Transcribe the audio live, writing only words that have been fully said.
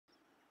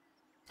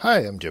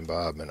Hi, I'm Jim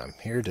Bob, and I'm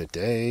here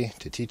today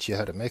to teach you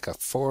how to make a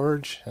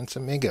forge and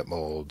some ingot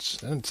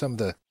molds, and some of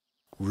the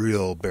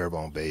real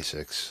bare-bone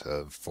basics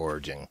of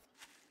forging.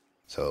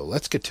 So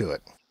let's get to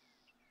it.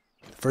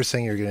 The first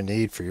thing you're going to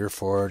need for your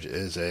forge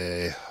is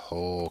a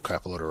whole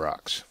crap load of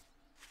rocks.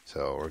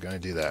 So we're going to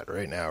do that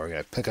right now. We're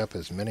going to pick up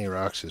as many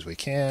rocks as we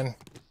can.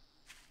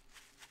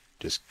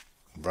 Just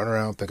run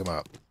around, pick them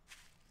up.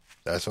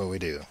 That's what we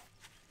do.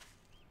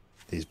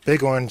 These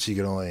big ones you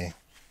can only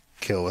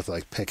kill with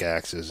like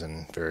pickaxes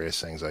and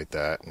various things like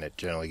that, and it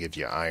generally gives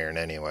you iron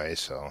anyway,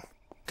 so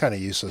kind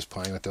of useless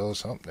playing with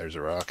those. Oh, there's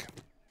a rock.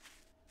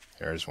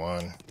 There's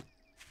one.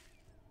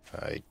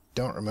 I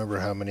don't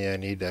remember how many I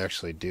need to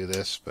actually do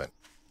this, but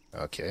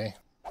okay.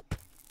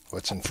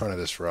 What's in front of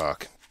this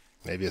rock?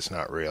 Maybe it's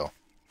not real.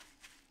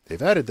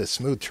 They've added this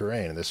smooth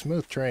terrain, and the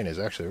smooth terrain is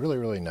actually really,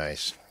 really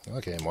nice.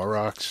 Okay, more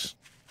rocks.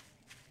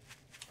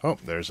 Oh,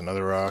 there's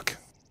another rock.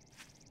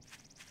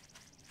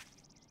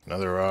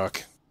 Another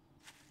rock.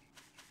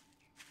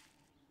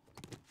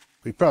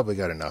 We probably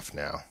got enough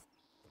now.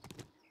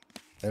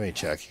 Let me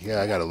check.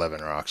 Yeah, I got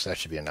 11 rocks. That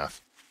should be enough.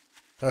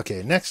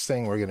 Okay, next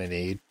thing we're going to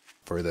need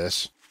for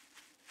this...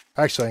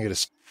 Actually, I'm going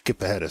to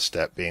skip ahead a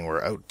step, being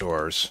we're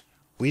outdoors.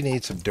 We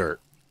need some dirt.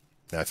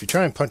 Now, if you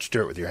try and punch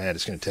dirt with your hand,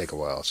 it's going to take a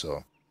while,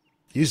 so...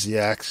 Use the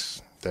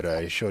axe that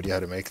I showed you how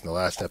to make in the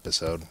last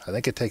episode. I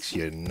think it takes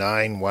you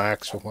 9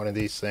 whacks with one of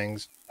these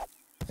things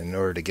in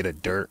order to get a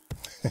dirt.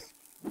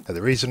 Now,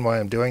 the reason why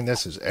I'm doing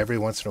this is every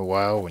once in a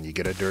while, when you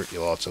get a dirt,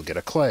 you'll also get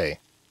a clay.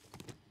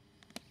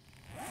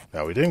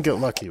 Now, we didn't get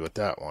lucky with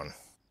that one,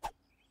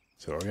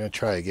 so we're going to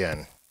try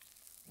again.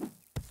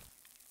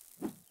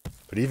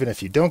 But even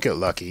if you don't get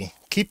lucky,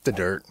 keep the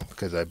dirt,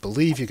 because I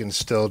believe you can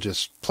still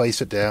just place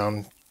it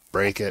down,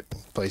 break it,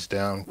 place it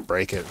down,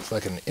 break it. It's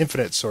like an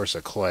infinite source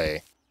of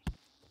clay.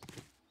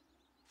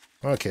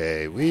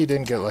 Okay, we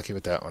didn't get lucky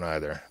with that one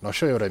either. And I'll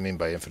show you what I mean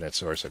by infinite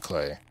source of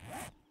clay.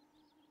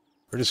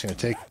 We're just going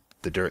to take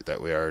the dirt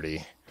that we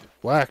already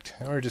whacked,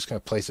 and we're just going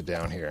to place it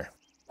down here.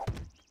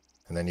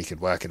 And then you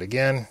could whack it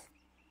again.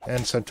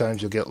 And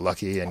sometimes you'll get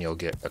lucky and you'll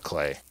get a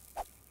clay.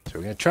 So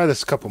we're going to try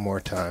this a couple more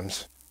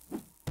times.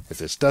 If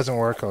this doesn't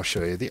work, I'll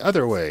show you the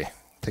other way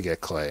to get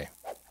clay.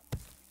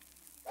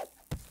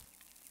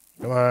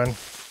 Come on.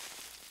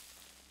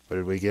 What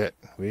did we get?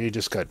 We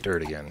just got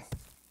dirt again.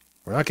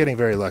 We're not getting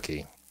very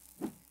lucky.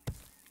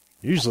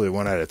 Usually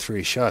 1 out of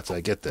 3 shots I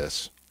get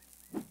this.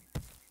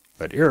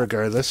 But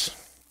irregardless,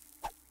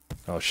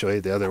 I'll show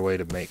you the other way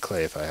to make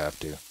clay if I have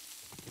to.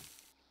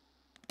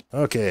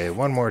 Okay,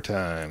 one more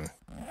time.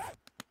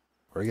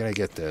 We're going to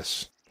get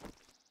this.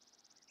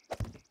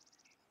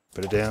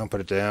 Put it down,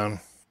 put it down.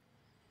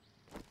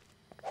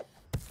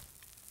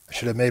 I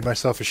should have made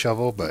myself a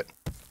shovel, but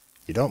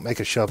you don't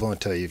make a shovel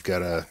until you've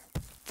got a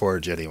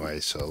forge anyway,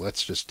 so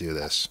let's just do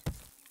this.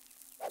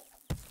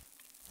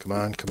 Come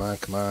on, come on,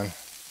 come on.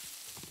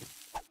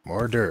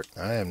 More dirt.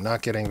 I am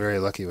not getting very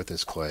lucky with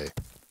this clay.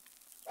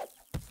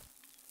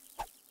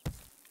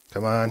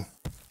 Come on.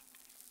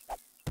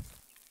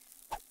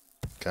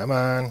 Come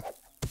on.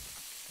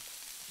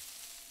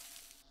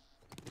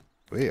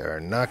 We are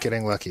not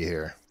getting lucky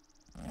here.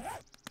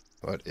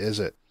 What is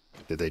it?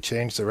 Did they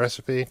change the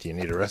recipe? Do you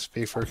need a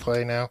recipe for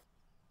clay now?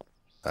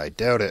 I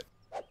doubt it.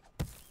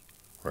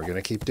 We're going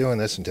to keep doing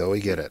this until we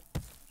get it.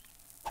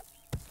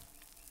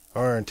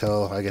 Or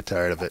until I get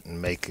tired of it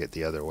and make it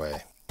the other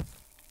way.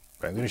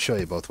 But I'm going to show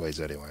you both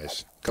ways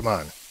anyways. Come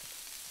on.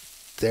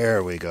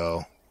 There we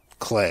go.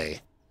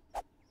 Clay.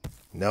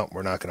 Nope,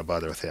 we're not going to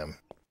bother with him.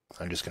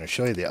 I'm just going to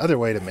show you the other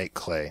way to make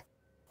clay.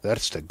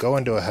 That's to go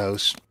into a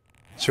house,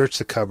 search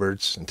the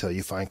cupboards until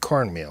you find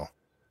cornmeal.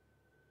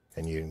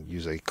 And you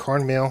use a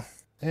cornmeal,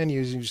 and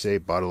you use a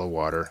bottle of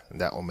water,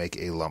 and that will make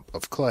a lump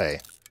of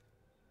clay.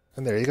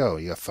 And there you go,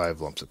 you got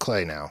 5 lumps of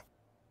clay now.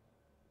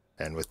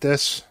 And with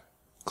this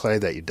clay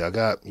that you dug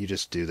up, you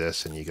just do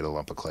this, and you get a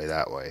lump of clay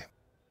that way.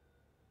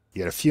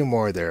 You get a few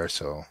more there,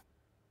 so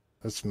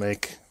let's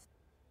make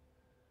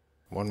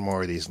 1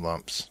 more of these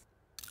lumps.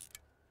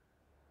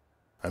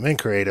 I'm in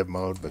creative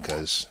mode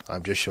because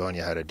I'm just showing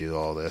you how to do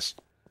all this.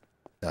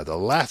 Now, the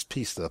last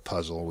piece of the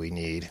puzzle we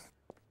need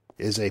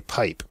is a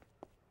pipe.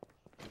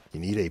 You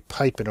need a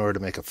pipe in order to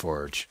make a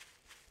forge.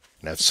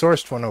 And I've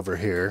sourced one over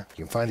here.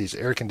 You can find these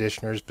air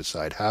conditioners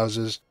beside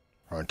houses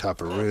or on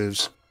top of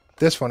roofs.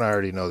 This one I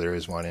already know there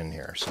is one in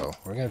here. So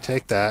we're going to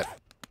take that.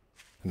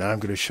 Now I'm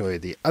going to show you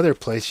the other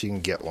place you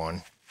can get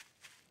one.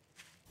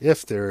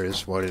 If there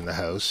is one in the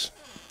house.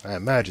 I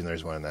imagine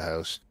there's one in the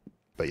house.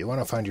 But you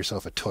want to find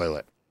yourself a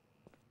toilet.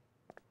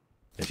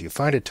 If you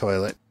find a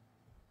toilet,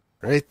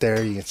 right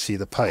there you can see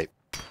the pipe.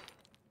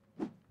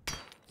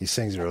 These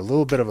things are a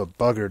little bit of a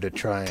bugger to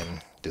try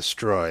and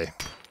destroy.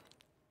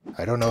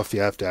 I don't know if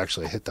you have to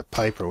actually hit the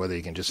pipe or whether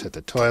you can just hit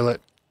the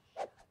toilet.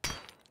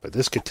 But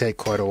this could take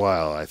quite a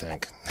while, I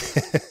think.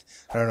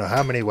 I don't know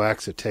how many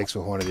whacks it takes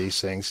with one of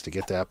these things to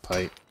get that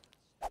pipe.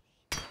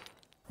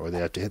 Or whether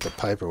you have to hit the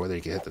pipe or whether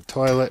you can hit the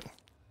toilet.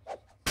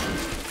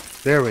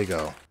 There we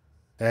go.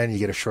 And you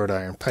get a short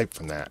iron pipe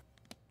from that.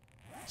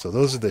 So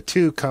those are the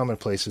two common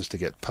places to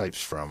get pipes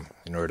from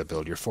in order to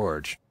build your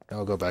forge. Now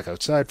I'll go back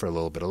outside for a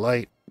little bit of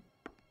light,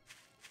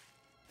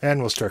 and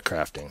we'll start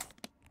crafting.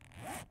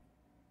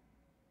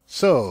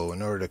 So,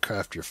 in order to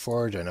craft your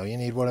forge, I know you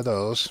need one of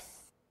those,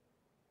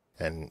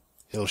 and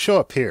it'll show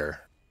up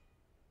here.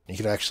 You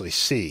can actually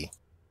see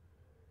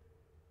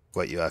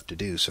what you have to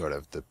do, sort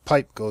of. The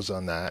pipe goes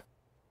on that.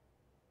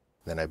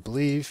 Then I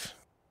believe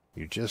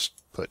you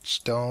just put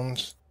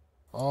stones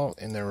all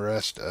in the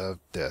rest of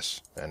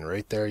this. And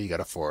right there you got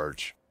a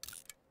forge.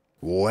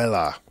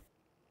 Voila!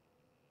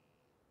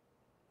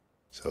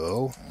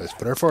 So, let's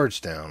put our forge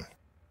down.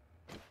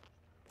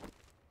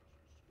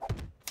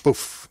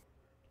 Poof!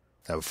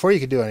 Now before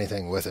you can do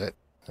anything with it,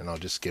 and I'll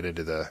just get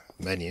into the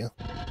menu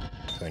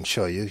and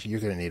show you, you're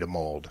going to need a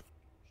mold.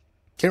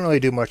 Can't really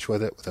do much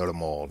with it without a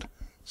mold.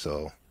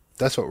 So,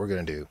 that's what we're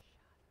going to do.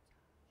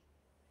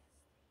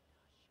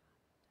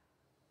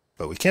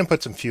 But we can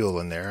put some fuel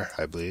in there,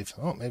 I believe.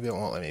 Oh, maybe it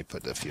won't let me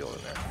put the fuel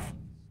in there.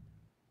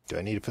 Do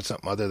I need to put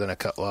something other than a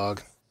cut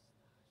log?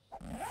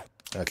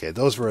 Okay,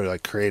 those were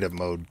like creative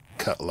mode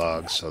cut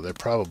logs, so they're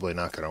probably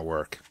not going to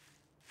work.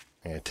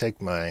 I'm going to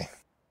take my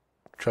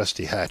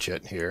trusty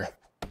hatchet here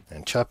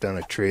and chop down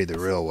a tree the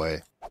real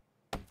way.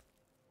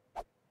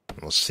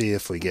 And we'll see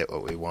if we get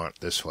what we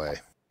want this way.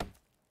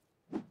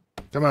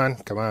 Come on,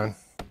 come on.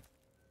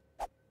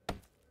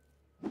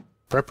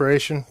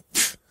 Preparation?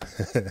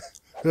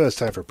 Oh, it's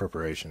time for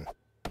preparation.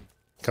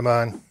 Come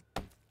on.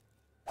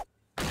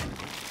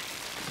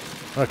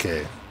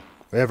 Okay,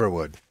 we have our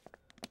wood.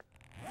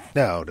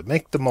 Now, to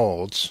make the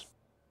molds,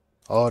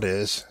 all it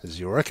is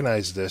you'll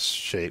recognize this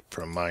shape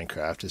from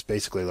Minecraft. It's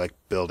basically like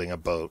building a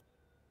boat.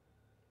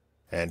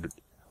 And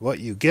what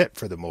you get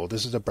for the mold,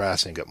 this is a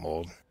brass ingot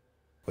mold.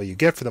 What you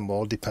get for the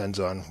mold depends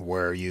on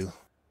where you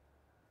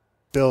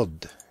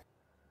build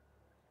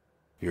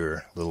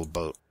your little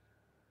boat.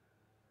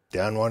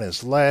 Down one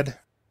is lead.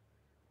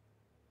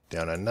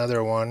 Down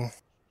another one,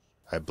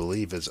 I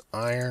believe, is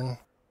iron.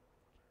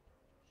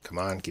 Come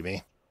on, give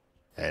me.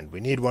 And we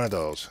need one of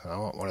those. I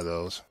want one of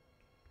those.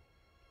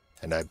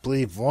 And I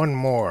believe one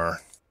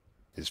more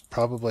is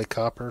probably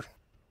copper.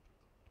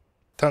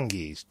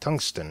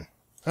 Tungsten.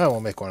 Oh, we'll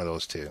make one of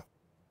those too.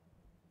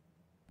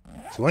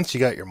 So once you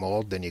got your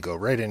mold, then you go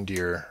right into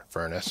your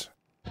furnace.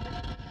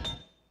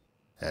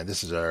 And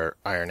this is our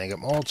iron ingot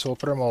mold, so we'll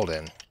put our mold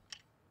in.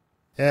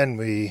 And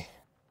we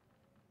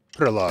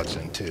put our logs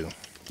in too.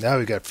 Now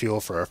we've got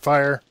fuel for our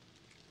fire.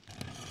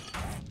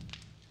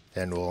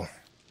 And we'll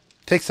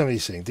take some of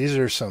these things. These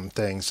are some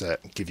things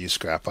that give you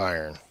scrap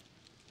iron.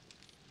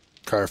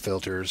 Car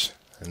filters.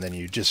 And then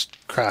you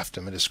just craft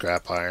them into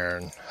scrap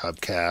iron.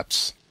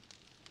 Hubcaps.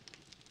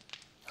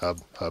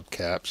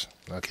 Hubcaps.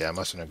 Okay, I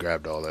mustn't have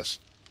grabbed all this.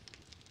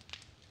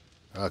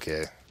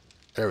 Okay,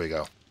 there we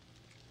go.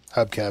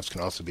 Hubcaps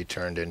can also be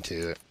turned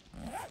into it.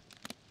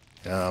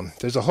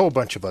 There's a whole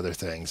bunch of other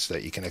things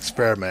that you can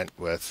experiment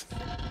with.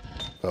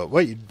 But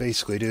what you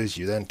basically do is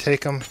you then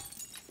take them,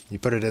 you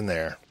put it in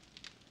there,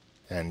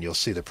 and you'll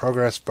see the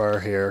progress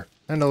bar here,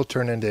 and it'll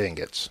turn into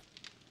ingots.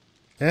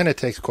 And it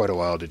takes quite a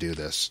while to do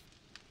this.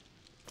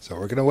 So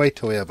we're going to wait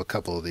till we have a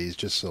couple of these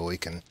just so we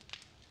can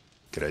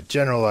get a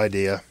general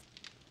idea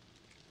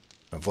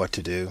of what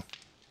to do.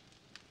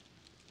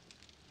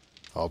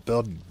 I'll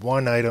build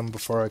one item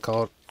before I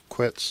call it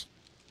quits.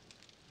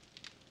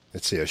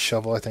 Let's see, a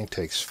shovel I think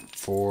takes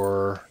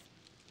 4.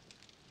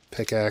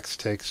 Pickaxe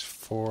takes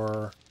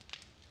 4.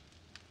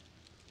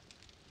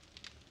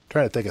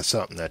 Trying to think of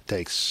something that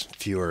takes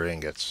fewer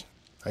ingots.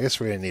 I guess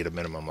we're going to need a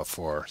minimum of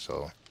 4,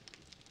 so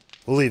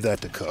we'll leave that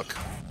to cook.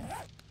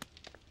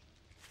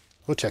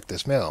 We'll check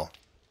this mail.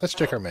 Let's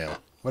check our mail.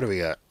 What do we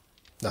got?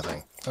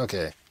 Nothing.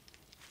 Okay.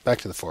 Back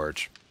to the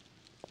forge.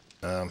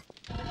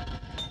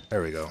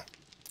 There we go.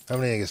 How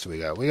many ingots do we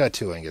got? We got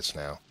 2 ingots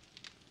now.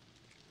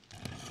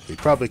 We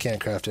probably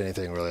can't craft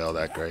anything really all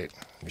that great.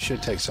 We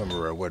should take some of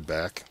our wood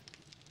back.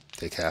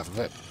 Take half of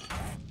it.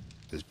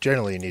 Because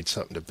generally you need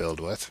something to build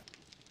with.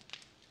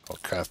 We'll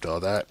craft all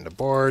that into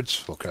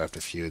boards. We'll craft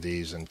a few of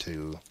these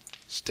into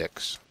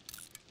sticks.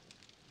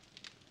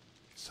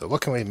 So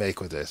what can we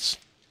make with this?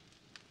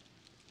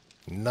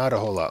 Not a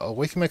whole lot. Oh,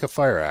 we can make a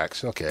fire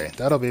axe. Okay,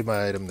 that'll be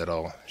my item that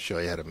I'll show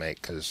you how to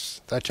make,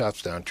 because that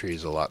chops down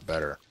trees a lot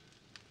better.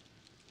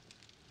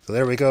 So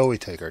there we go. We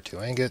take our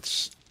 2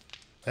 ingots.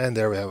 And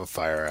there we have a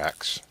fire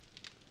axe.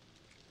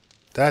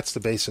 That's the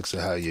basics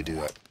of how you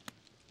do it.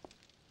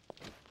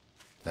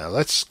 Now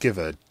let's give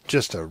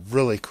just a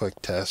really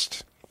quick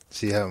test.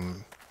 See how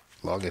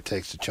long it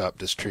takes to chop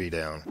this tree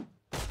down.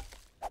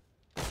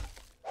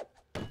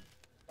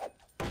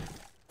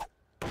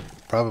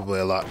 Probably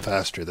a lot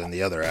faster than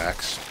the other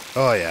axe.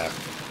 Oh yeah.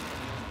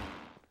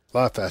 A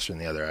lot faster than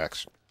the other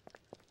axe.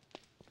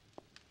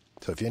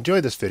 So if you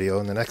enjoyed this video,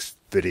 in the next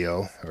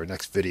video, or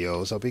next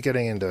videos, I'll be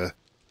getting into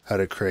how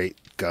to create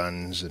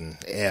guns and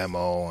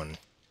ammo and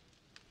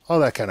all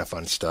that kind of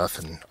fun stuff,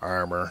 and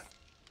armor.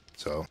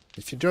 So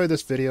if you enjoyed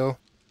this video,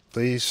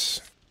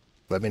 please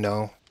let me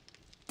know.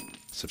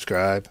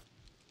 Subscribe.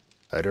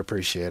 I'd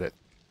appreciate it.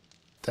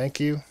 Thank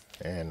you,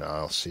 and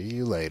I'll see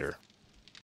you later.